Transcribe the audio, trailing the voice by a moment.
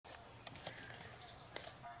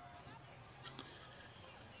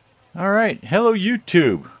Alright, hello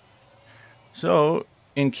YouTube. So,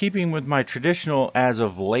 in keeping with my traditional as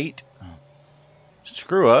of late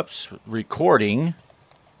screw-ups recording,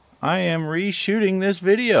 I am reshooting this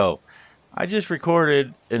video. I just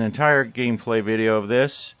recorded an entire gameplay video of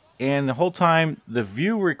this, and the whole time the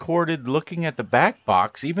view recorded looking at the back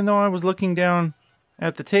box, even though I was looking down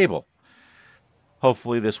at the table.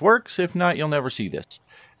 Hopefully this works. If not, you'll never see this.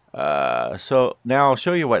 So now I'll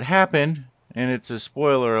show you what happened. And it's a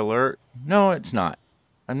spoiler alert. No, it's not.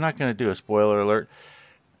 I'm not going to do a spoiler alert.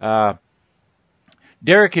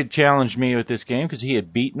 Derek had challenged me with this game because he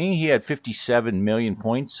had beat me. He had 57 million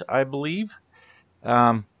points, I believe.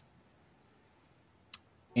 And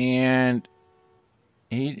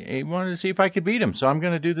he wanted to see if I could beat him. So I'm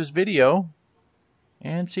going to do this video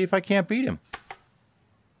and see if I can't beat him.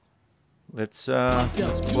 Let's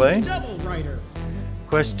play.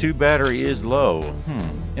 Quest 2 battery is low.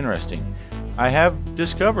 Interesting. I have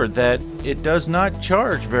discovered that it does not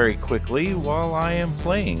charge very quickly while I am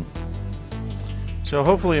playing. So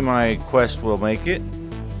hopefully my quest will make it.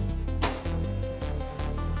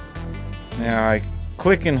 Now I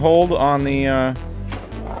click and hold on the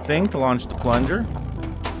thing to launch the plunger.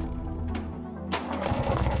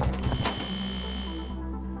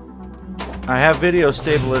 I have video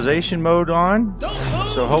stabilization mode on,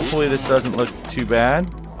 so hopefully this doesn't look too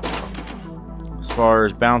bad as far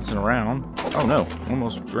as bouncing around. Oh no,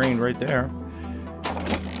 almost drained right there.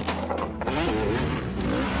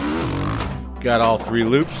 Got all 3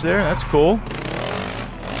 loops there, that's cool.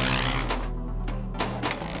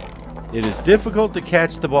 It is difficult to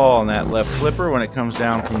catch the ball on that left flipper when it comes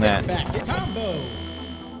down from that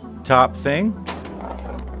top thing.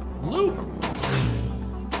 Loop.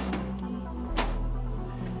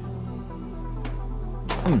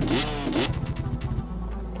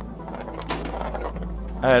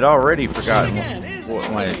 I had already forgotten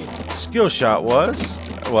what my skill shot was.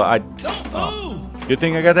 Well, good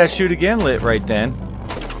thing I got that shoot again lit right then.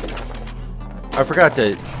 I forgot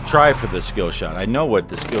to try for the skill shot. I know what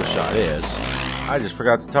the skill shot is. I just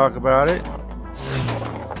forgot to talk about it.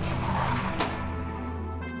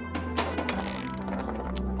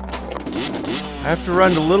 I have to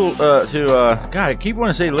run to God, I keep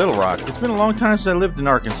wanting to say Little Rock. It's been a long time since I lived in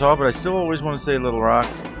Arkansas, but I still always want to say Little Rock.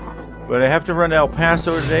 But I have to run to El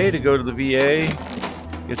Paso today to go to the VA,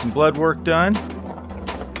 get some blood work done.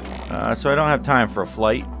 So I don't have time for a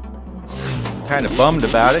flight. I'm kind of bummed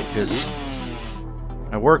about it because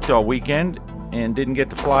I worked all weekend and didn't get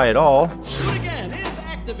to fly at all. Shoot again is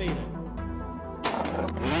activated.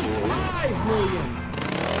 5 million.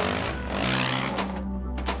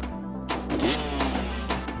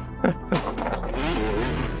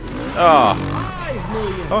 Oh. 5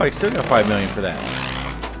 million. Oh, I still got 5 million for that.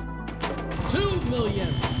 2 million.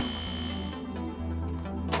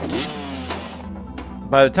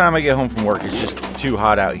 By the time I get home from work, it's just too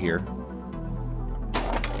hot out here.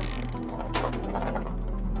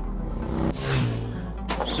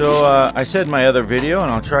 So I said in my other video,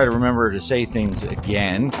 and I'll try to remember to say things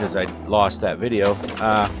again because I lost that video.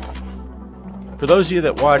 For those of you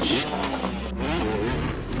that watch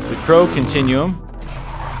the Crow Continuum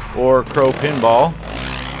or Crow Pinball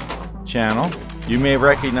channel, you may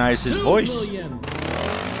recognize his voice.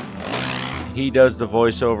 He does the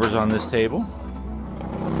voiceovers on this table.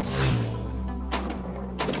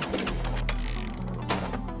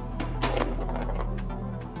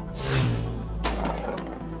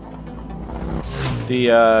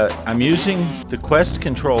 I'm using the Quest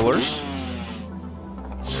controllers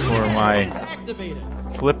for my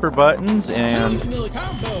flipper buttons, and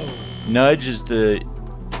nudge is the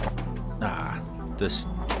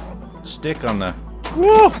stick on the.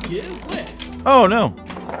 Whoa! Oh no!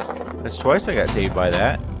 That's twice I got saved by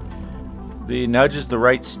that. The nudge is the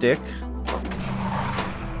right stick.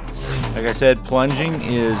 Like I said, plunging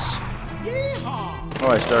is. Oh,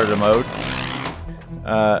 I started a mode.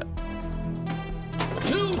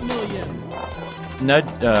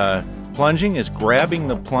 Plunging is grabbing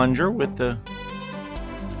the plunger with the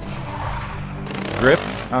grip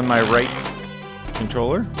on my right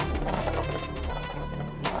controller.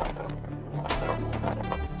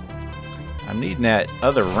 I'm needing that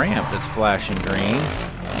other ramp that's flashing green.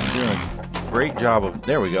 I'm doing a great job of.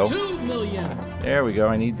 There we go. 2 million. There we go.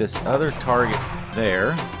 I need this other target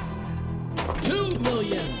there. 2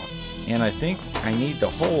 million. And I think I need the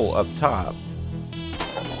hole up top.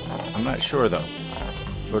 I'm not sure though.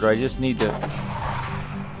 But I just need to. Yeah,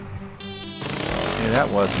 that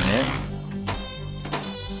wasn't it.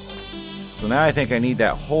 So now I think I need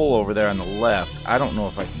that hole over there on the left. I don't know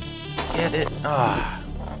if I can get it.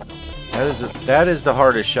 That is the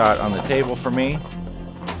hardest shot on the table for me.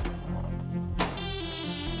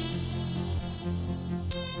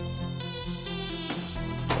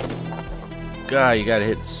 God, you gotta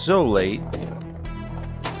hit so late.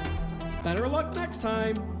 Better luck next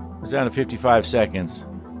time. It's down to 55 seconds.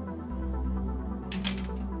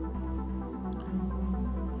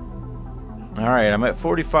 Alright, I'm at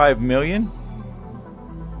 45 million.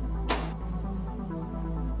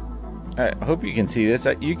 I hope you can see this.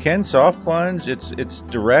 You can soft plunge. It's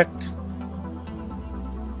direct.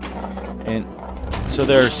 And so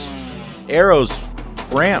there's arrows,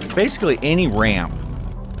 ramp, basically any ramp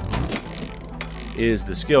is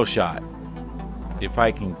the skill shot. If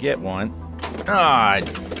I can get one. Ah,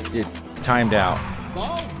 it timed out. Ball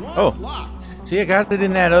one Oh, blocked. see, I got it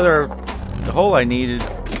in that other hole I needed.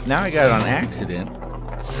 Now I got it on accident.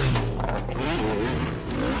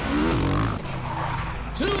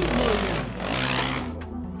 2 million.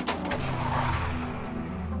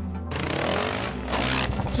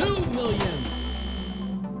 2 million.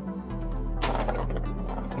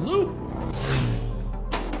 Loop.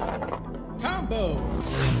 Combo.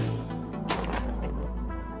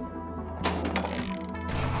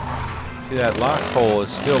 See, that lock hole is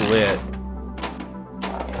still lit.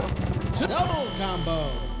 Double combo.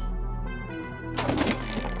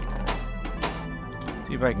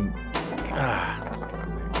 See if I can.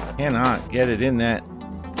 Cannot get it in that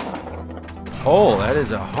hole. That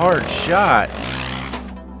is a hard shot.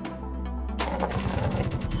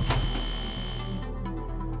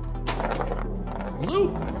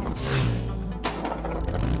 Loop.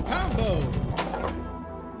 Combo.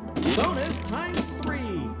 Bonus times 3.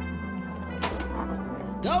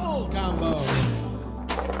 Double combo.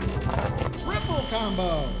 Triple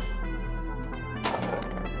combo.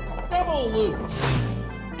 Double loop.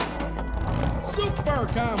 Super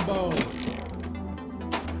combo.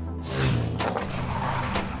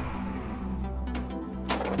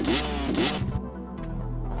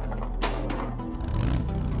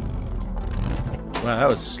 Wow, that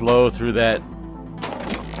was slow through that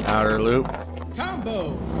outer loop.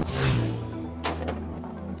 Combo.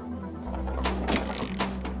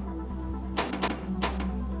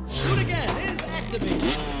 Shoot again is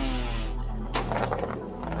activated.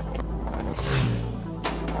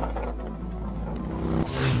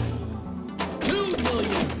 $2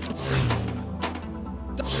 million.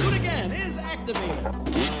 Shoot again is activated.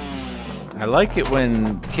 I like it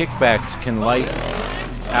when kickbacks can light Bonus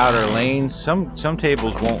times 5. outer lanes. Some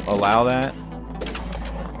tables won't allow that.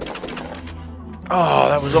 Oh,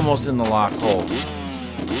 that was almost in the lock hole.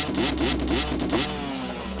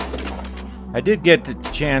 I did get the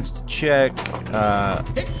chance to check,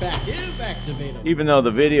 Kickback is activated. even though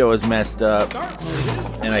the video is messed up Start mode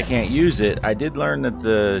is and I can't use it, I did learn that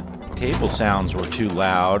the table sounds were too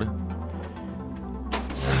loud.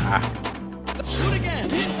 Shoot again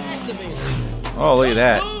is activated. Oh, look at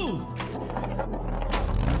that. Move.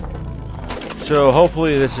 So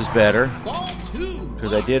hopefully this is better. Ball 2.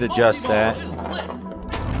 'Cause I did adjust Multi-ball that. is lit.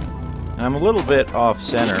 And I'm a little bit off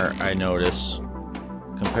center, I notice,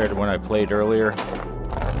 compared to when I played earlier.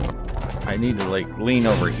 I need to like lean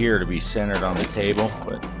over here to be centered on the table,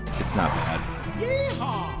 but it's not bad.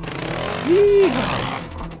 Yeehaw. Yeehaw.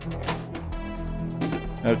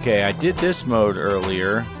 Okay, I did this mode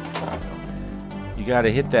earlier. You got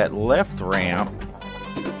to hit that left ramp,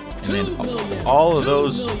 and then 2 million. all of 2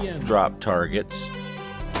 those million. drop targets.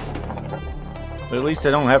 But at least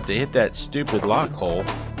I don't have to hit that stupid lock hole.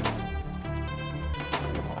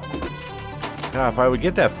 God, if I would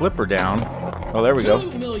get that flipper down. Oh, there we go.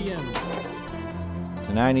 2 million.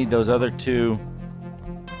 So now I need those other two.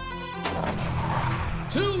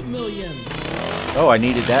 2 million. Oh, I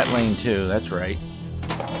needed that lane too. That's right.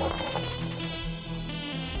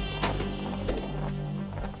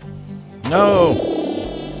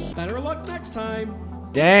 No! Better luck next time.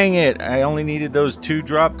 Dang it! I only needed those two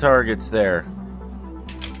drop targets there.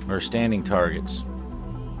 Or standing targets.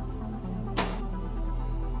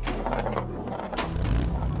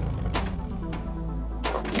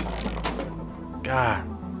 God.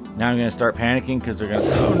 Now I'm gonna start panicking because they're gonna.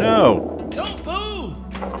 Oh no! Don't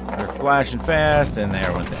move. They're flashing fast, and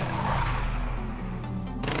there went that.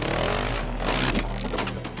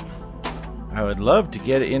 I would love to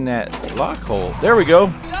get it in that lock hole. There we go.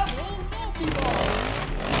 Double multi-ball.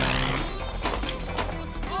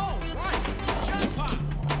 All right. Jackpot.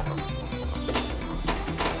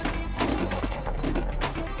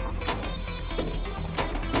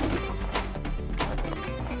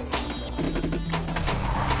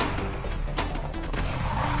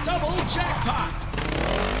 Double jackpot.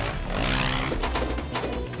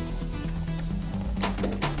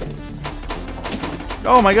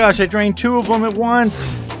 Oh my gosh, I drained two of them at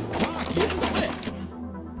once. Lock is lit.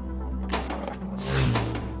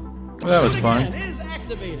 Well, that was Shoot fun. again is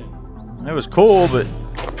activated. That was cool, but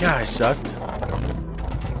God, I sucked.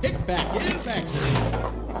 Kickback is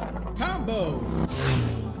activated. Combo.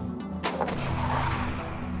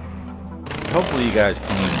 Hopefully you guys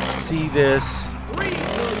can even see this. 3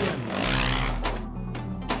 million.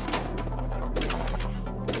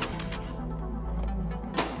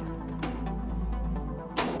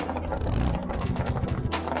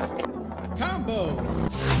 Combo.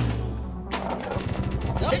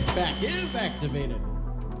 Kickback is activated.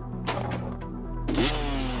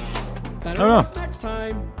 Better luck next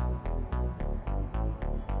time.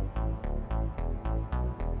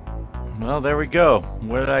 Well, there we go.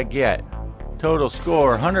 What did I get? Total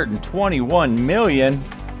score 121 million.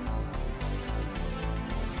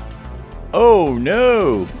 Oh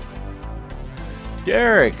no!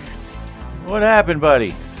 Derek, what happened,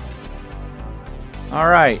 buddy? All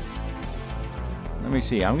right. Let me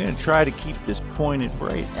see. I'm going to try to keep this pointed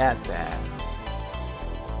right at that.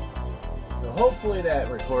 So hopefully that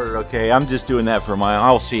recorded okay. I'm just doing that for my...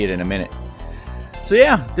 I'll see it in a minute. So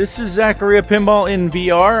yeah, this is Zaccaria Pinball in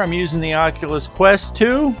VR. I'm using the Oculus Quest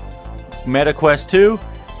 2, Meta Quest 2,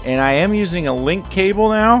 and I am using a link cable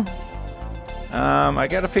now. I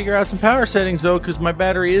got to figure out some power settings though, because my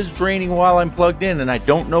battery is draining while I'm plugged in, and I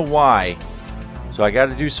don't know why. So I got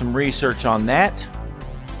to do some research on that.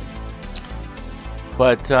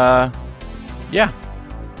 But yeah.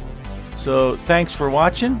 So thanks for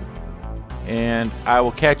watching, and I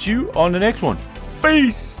will catch you on the next one.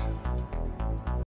 Peace!